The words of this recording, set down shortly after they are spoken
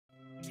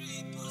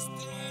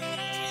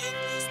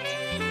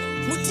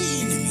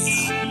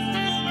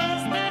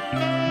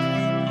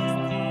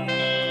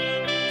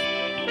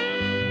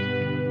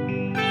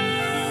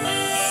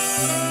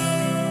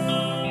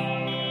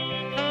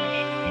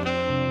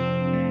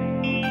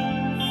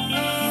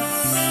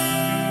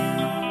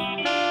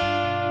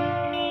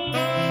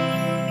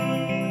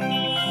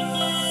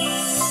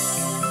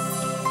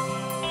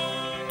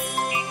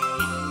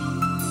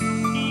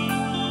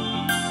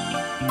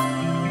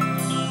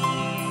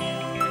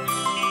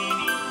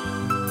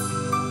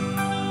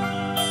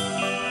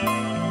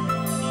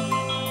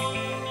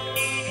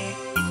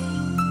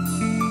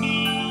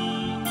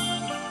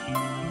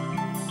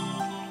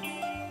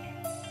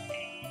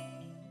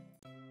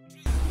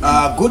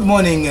Good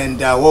morning and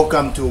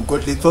welcome to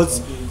Godly Thoughts.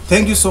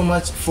 Thank you so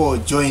much for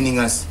joining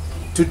us.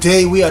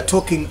 Today we are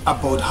talking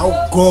about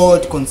how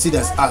God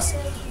considers us,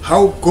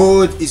 how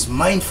God is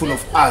mindful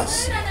of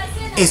us.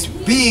 As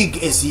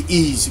big as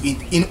He is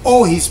in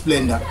all His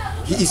splendor,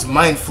 He is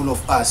mindful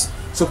of us.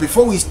 So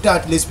before we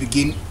start, let's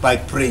begin by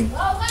praying.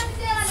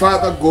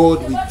 Father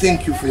God, we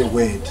thank you for your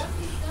word.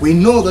 We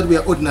know that we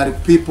are ordinary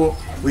people.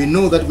 We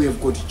know that we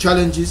have got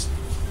challenges.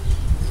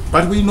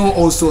 But we know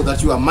also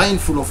that you are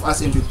mindful of us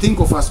and you think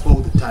of us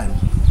all the time,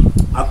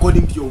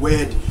 according to your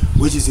word,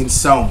 which is in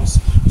Psalms.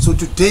 So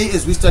today,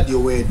 as we study your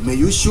word, may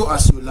you show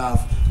us your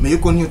love. May you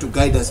continue to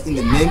guide us. In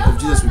the name of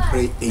Jesus we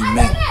pray.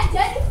 Amen.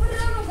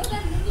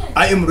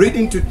 I am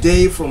reading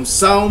today from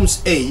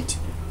Psalms 8,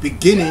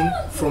 beginning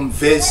from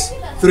verse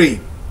 3.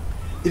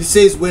 It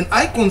says, "When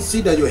I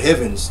consider your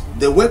heavens,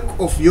 the work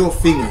of your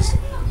fingers,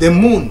 the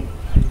moon,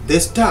 the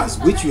stars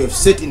which you have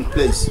set in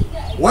place,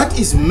 what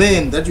is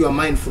man that you are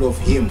mindful of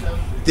him,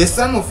 the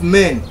son of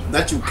man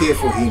that you care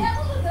for him?"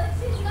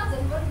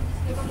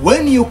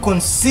 When you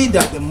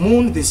consider the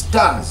moon, the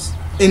stars,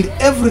 and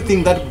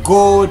everything that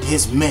God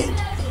has made,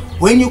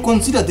 when you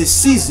consider the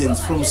seasons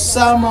from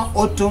summer,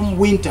 autumn,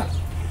 winter,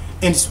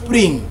 and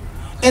spring,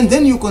 and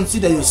then you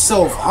consider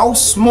yourself, how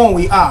small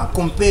we are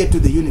compared to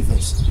the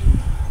universe,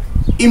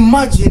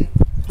 imagine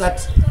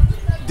that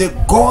the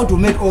God who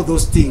made all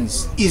those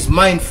things is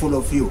mindful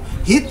of you.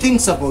 He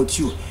thinks about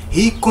you.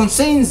 He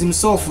concerns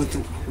himself with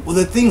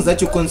the things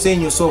that you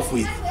concern yourself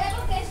with.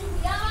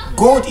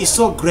 God is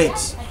so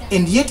great,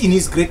 and yet in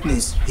his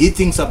greatness, he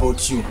thinks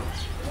about you.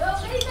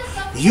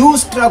 You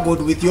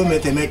struggled with your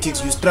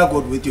mathematics, you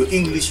struggled with your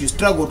English, you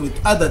struggled with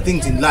other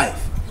things in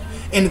life,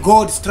 and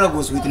God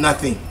struggles with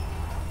nothing.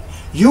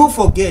 You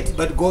forget,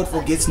 but God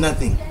forgets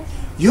nothing.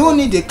 You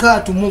need a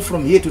car to move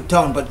from here to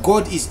town, but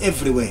God is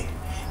everywhere.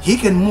 He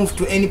can move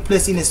to any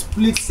place in a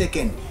split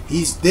second.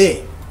 He's there.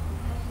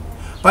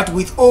 But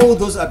with all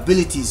those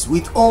abilities,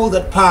 with all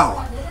that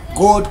power,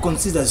 God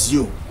considers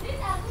you.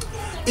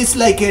 It's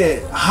like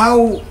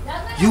how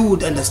you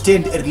would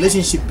understand a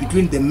relationship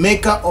between the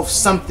maker of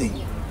something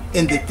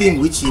and the thing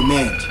which he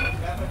made.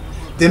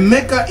 The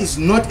maker is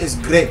not as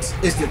great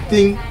as the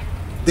thing.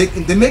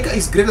 The maker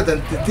is greater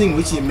than the thing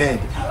which he made.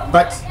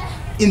 But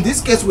in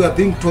this case, we are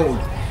being told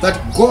that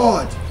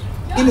God,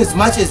 in as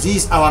much as he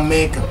is our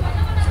maker,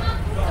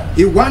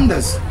 he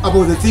wonders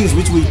about the things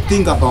which we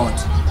think about.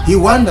 He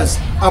wonders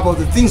about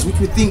the things which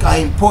we think are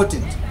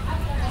important.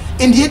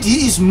 And yet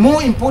he is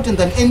more important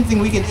than anything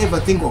we can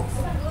ever think of.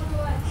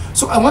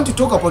 So I want to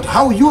talk about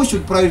how you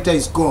should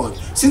prioritize God,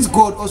 since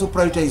God also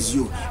prioritizes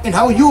you, and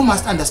how you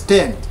must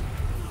understand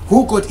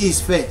who God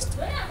is first.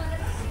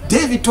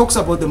 David talks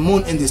about the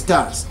moon and the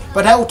stars,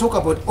 but I will talk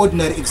about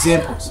ordinary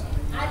examples.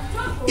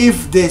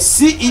 If the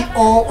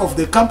CEO of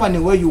the company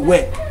where you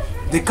work,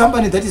 the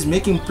company that is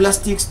making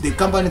plastics, the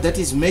company that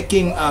is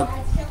making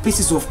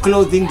pieces of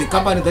clothing, the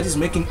company that is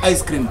making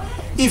ice cream,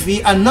 if he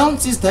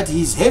announces that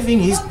he is having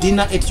his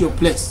dinner at your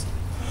place,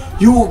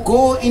 you will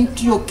go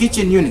into your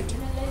kitchen unit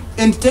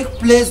and take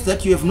place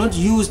that you have not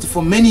used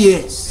for many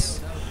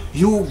years.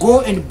 You will go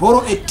and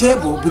borrow a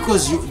table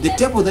because the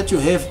table that you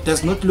have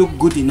does not look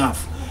good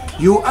enough.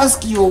 You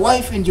ask your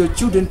wife and your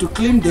children to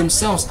clean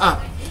themselves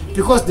up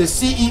because the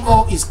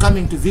CEO is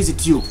coming to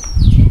visit you.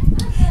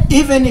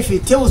 Even if he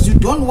tells you,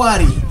 "Don't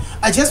worry,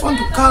 I just want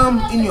to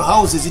come in your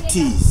house as it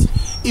is."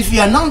 If he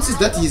announces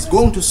that he is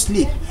going to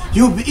sleep,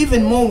 you'll be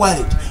even more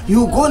worried.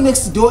 You go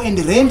next door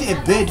and rent a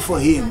bed for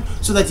him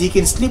so that he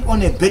can sleep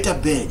on a better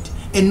bed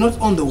and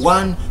not on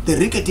the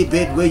rickety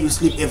bed where you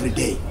sleep every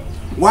day.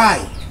 Why?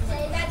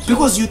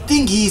 Because you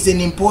think he is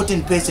an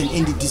important person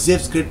and he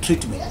deserves great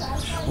treatment.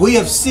 We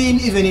have seen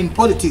even in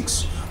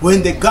politics,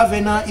 when the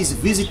governor is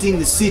visiting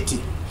the city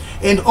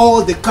and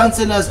all the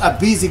councillors are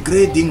busy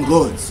grading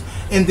roads,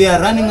 and they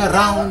are running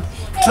around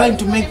trying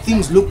to make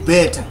things look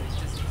better.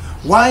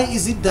 Why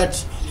is it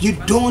that you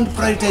don't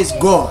prioritize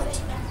God?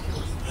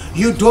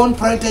 You don't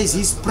prioritize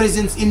his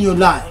presence in your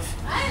life.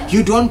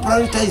 You don't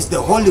prioritize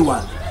the Holy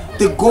One,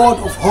 the God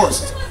of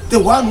hosts, the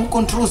one who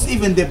controls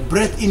even the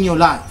breath in your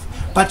life,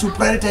 but you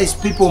prioritize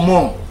people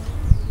more.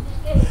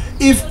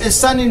 If a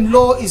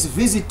son-in-law is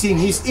visiting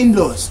his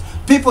in-laws,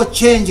 people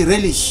change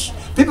relish.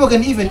 People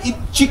can even eat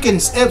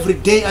chickens every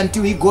day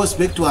until he goes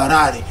back to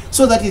Harare,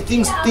 so that he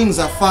thinks things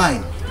are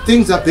fine,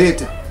 things are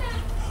better.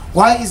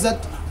 Why is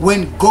that?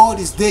 When God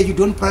is there, you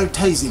don't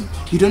prioritize him.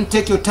 You don't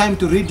take your time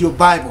to read your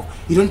Bible.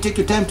 You don't take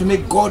your time to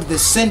make God the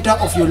center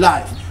of your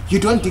life. You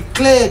don't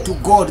declare to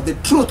God the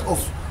truth of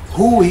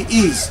who he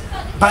is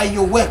by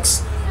your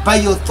works, by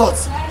your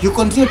thoughts. You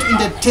continue to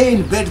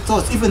entertain bad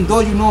thoughts, even though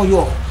you know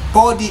your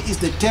body is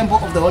the temple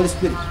of the Holy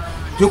Spirit.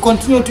 You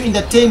continue to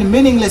entertain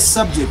meaningless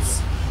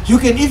subjects. You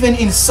can even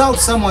insult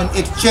someone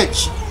at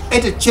church,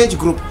 at a church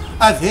group.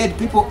 I've heard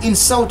people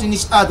insulting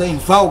each other in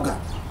vulgar.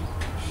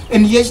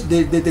 And yet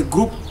the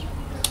group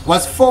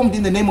was formed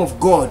in the name of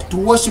God, to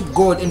worship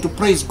God and to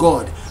praise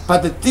God.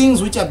 But the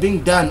things which are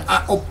being done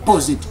are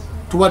opposite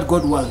to what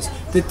God wants.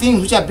 The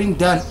things which are being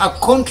done are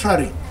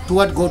contrary to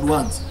what God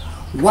wants.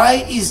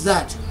 Why is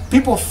that?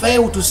 people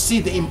fail to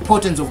see the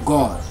importance of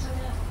God.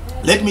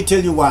 Let me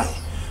tell you why.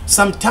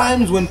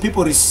 Sometimes when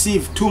people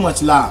receive too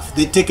much love,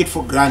 they take it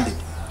for granted.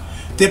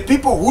 The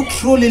people who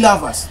truly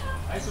love us,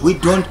 we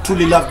don't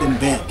truly love them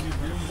back.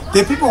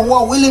 The people who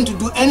are willing to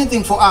do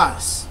anything for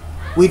us,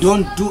 we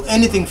don't do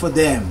anything for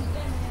them.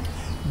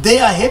 They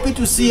are happy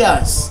to see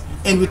us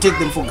and we take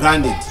them for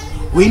granted.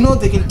 We know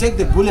they can take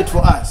the bullet for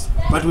us,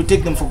 but we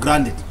take them for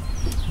granted.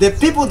 The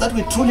people that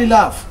we truly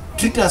love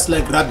treat us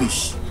like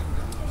rubbish.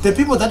 The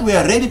people that we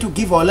are ready to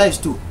give our lives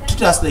to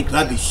treat us like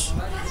rubbish.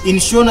 In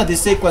Shona they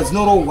say, people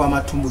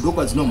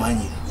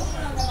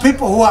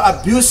who are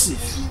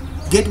abusive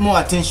get more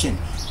attention.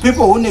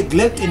 People who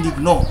neglect and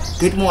ignore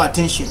get more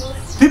attention.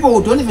 People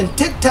who don't even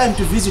take time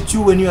to visit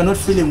you when you are not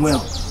feeling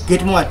well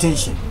get more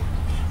attention.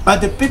 But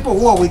the people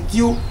who are with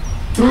you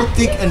through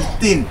thick and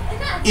thin,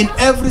 in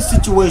every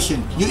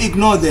situation, you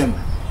ignore them.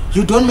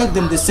 You don't make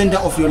them the center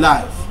of your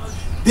life.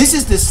 This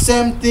is the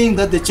same thing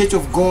that the Church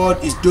of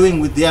God is doing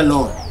with their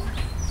Lord.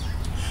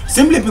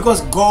 Simply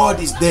because God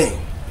is there.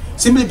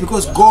 Simply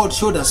because God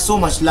showed us so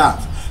much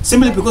love.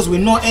 Simply because we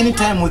know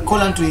anytime we call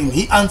unto Him,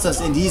 He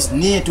answers and He is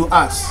near to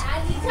us.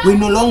 We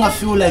no longer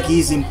feel like He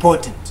is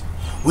important.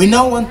 We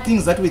now want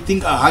things that we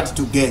think are hard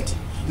to get.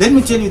 Let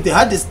me tell you, the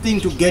hardest thing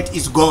to get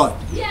is God.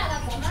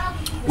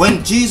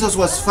 When Jesus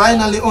was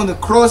finally on the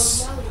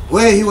cross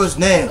where He was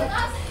nailed,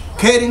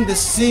 carrying the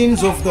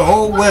sins of the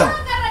whole world,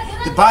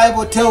 the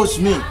Bible tells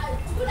me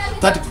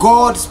that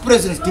God's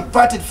presence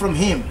departed from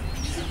Him.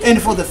 And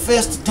for the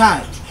first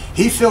time,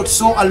 He felt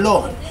so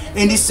alone.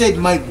 And He said,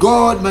 my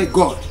God,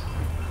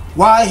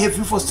 why have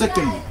you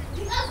forsaken me?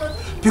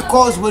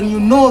 Because when you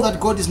know that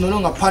God is no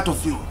longer part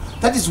of you,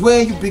 that is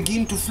where you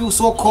begin to feel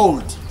so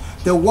cold.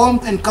 The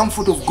warmth and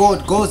comfort of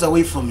God goes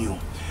away from you.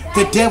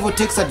 The devil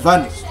takes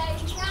advantage.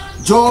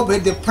 Job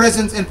had the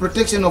presence and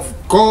protection of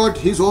God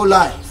his whole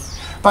life.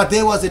 But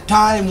there was a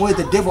time where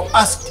the devil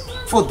asked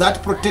for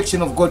that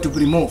protection of God to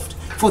be removed,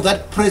 for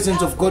that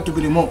presence of God to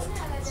be removed.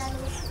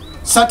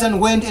 Satan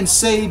went and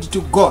said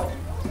to God,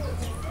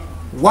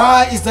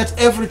 why is that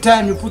every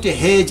time you put a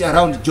hedge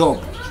around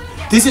Job?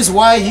 This is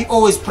why he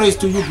always prays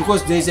to you,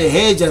 because there is a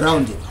hedge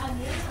around him.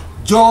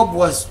 Job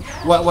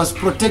was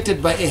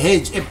protected by a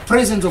hedge, a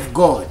presence of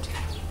God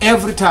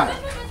every time.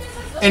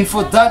 And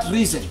for that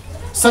reason,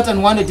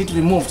 Satan wanted it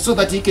removed so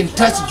that he can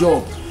touch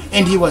Job.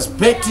 And he was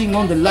betting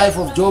on the life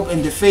of Job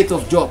and the faith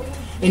of Job.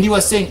 And he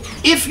was saying,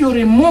 if you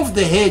remove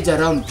the hedge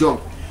around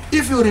Job,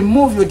 if you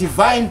remove your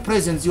divine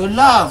presence, your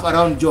love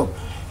around Job,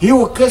 he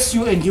will curse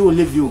you and he will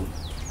leave you.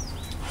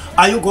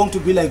 Are you going to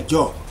be like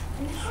Job?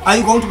 Are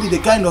you going to be the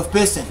kind of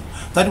person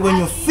that when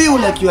you feel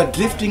like you are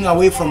drifting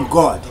away from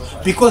God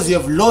because you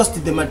have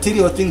lost the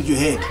material things you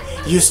had,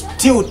 you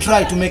still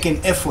try to make an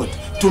effort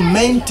to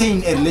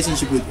maintain a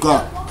relationship with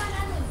God?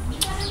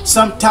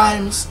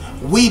 Sometimes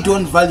we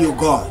don't value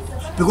God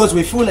because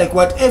we feel like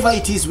whatever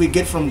it is we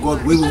get from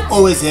God, we will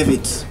always have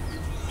it.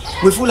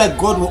 We feel like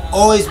God will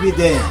always be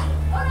there.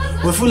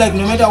 We feel like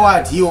no matter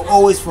what, He will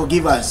always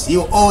forgive us. He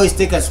will always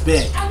take us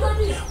back.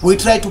 We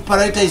try to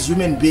prioritize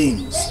human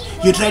beings.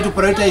 You try to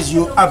prioritize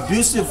your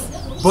abusive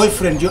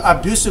boyfriend, your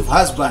abusive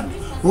husband,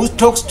 who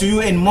talks to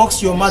you and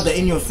mocks your mother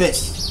in your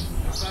face,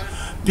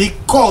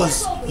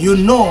 because you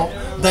know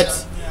that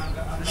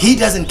he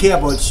doesn't care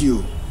about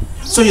you.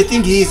 So you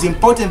think he is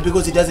important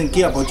because he doesn't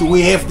care about you.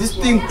 We have this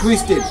thing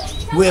twisted.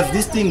 We have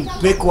this thing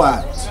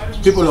backwards,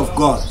 people of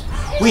God.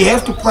 We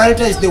have to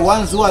prioritize the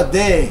ones who are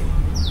there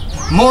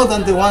more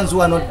than the ones who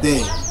are not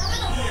there.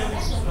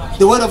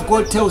 The word of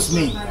God tells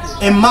me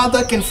a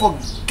mother can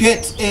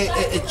forget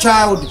a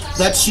child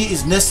that she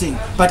is nursing,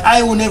 but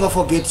I will never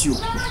forget you.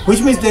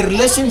 Which means the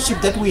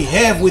relationship that we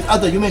have with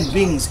other human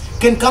beings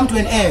can come to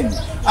an end.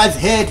 I've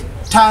had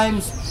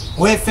times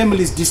where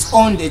families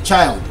disowned a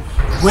child,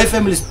 where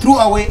families threw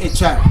away a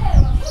child,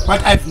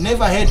 but I've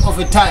never heard of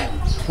a time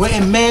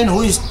where a man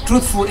who is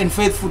truthful and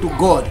faithful to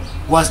God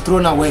was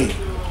thrown away.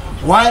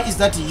 Why is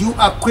that you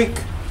are quick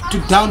to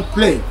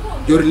downplay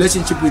your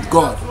relationship with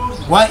God?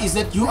 Why is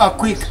that you are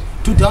quick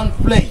to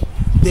downplay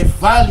the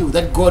value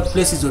that God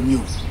places on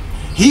you?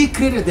 He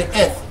created the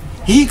earth.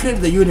 He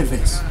created the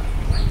universe.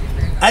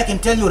 I can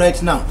tell you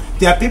right now,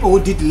 there are people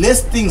who did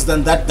less things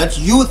than that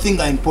you think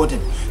are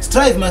important.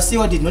 Strive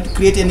Masiwa did not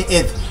create any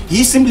earth.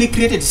 He simply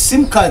created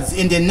SIM cards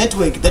in the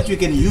network that you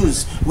can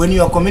use when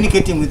you are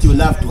communicating with your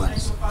loved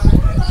ones.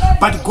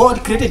 But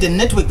God created a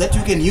network that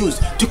you can use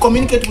to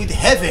communicate with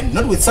heaven,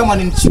 not with someone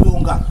in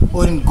Chilunga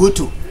or in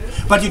Gutu.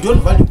 But you don't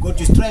value God,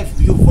 you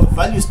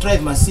value Strive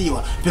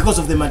Masiwa because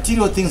of the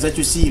material things that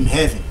you see in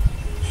heaven.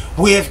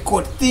 We have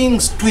got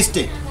things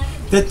twisted.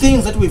 The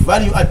things that we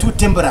value are too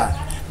temporary.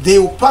 They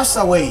will pass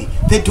away.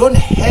 They don't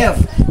have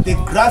the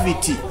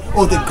gravity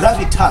or the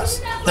gravitas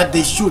that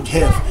they should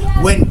have.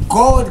 When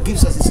God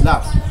gives us His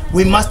love,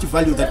 we must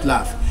value that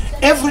love.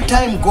 Every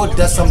time God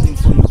does something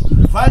for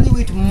you, value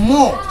it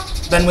more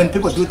than when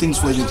people do things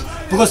for you.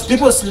 Because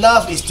people's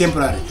love is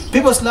temporary.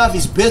 People's love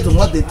is based on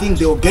what they think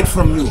they will get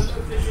from you.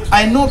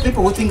 I know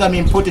people who think I'm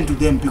important to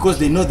them because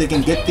they know they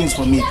can get things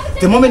from me.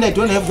 The moment I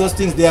don't have those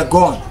things, they are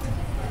gone.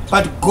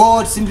 but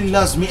God simply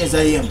loves me as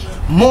I am,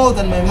 more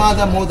than my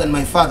mother, more than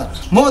my father,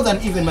 more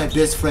than even my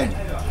best friend.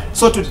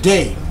 So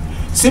today,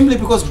 simply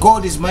because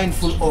God is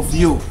mindful of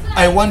you,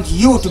 I want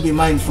you to be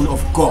mindful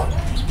of God.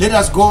 Let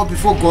us go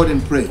before God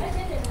and pray.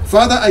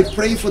 Father, I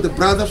pray for the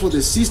brother, for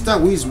the sister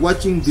who is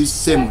watching this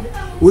sermon,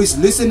 who is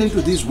listening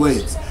to these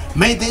words.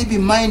 May they be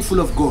mindful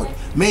of God.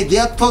 May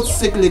their thoughts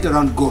circulate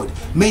around God.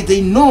 May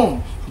they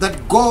know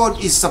that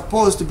God is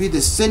supposed to be the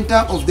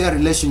center of their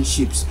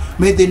relationships.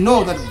 May they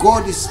know that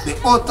God is the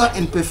author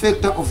and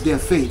perfecter of their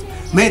faith.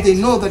 May they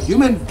know that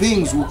human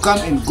beings will come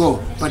and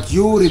go, but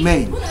you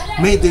remain.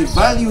 May they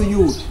value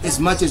you as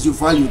much as you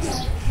value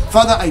them.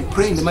 Father, I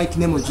pray in the mighty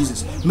name of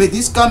Jesus, may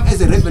this come as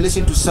a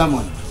revelation to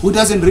someone who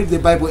doesn't read the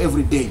Bible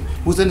every day,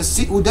 who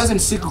doesn't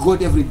seek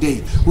God every day,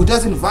 who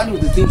doesn't value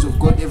the things of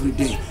God every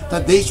day,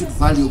 that they should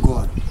value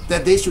God,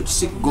 that they should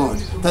seek God,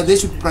 that they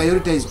should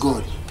prioritize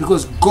God,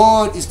 because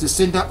God is the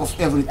center of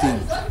everything.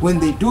 When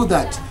they do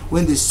that,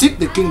 when they seek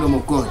the kingdom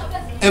of God,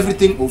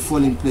 everything will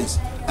fall in place.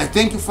 I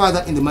thank you,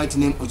 Father, in the mighty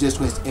name of Jesus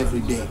Christ every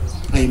day.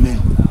 Amen.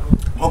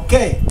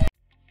 Okay.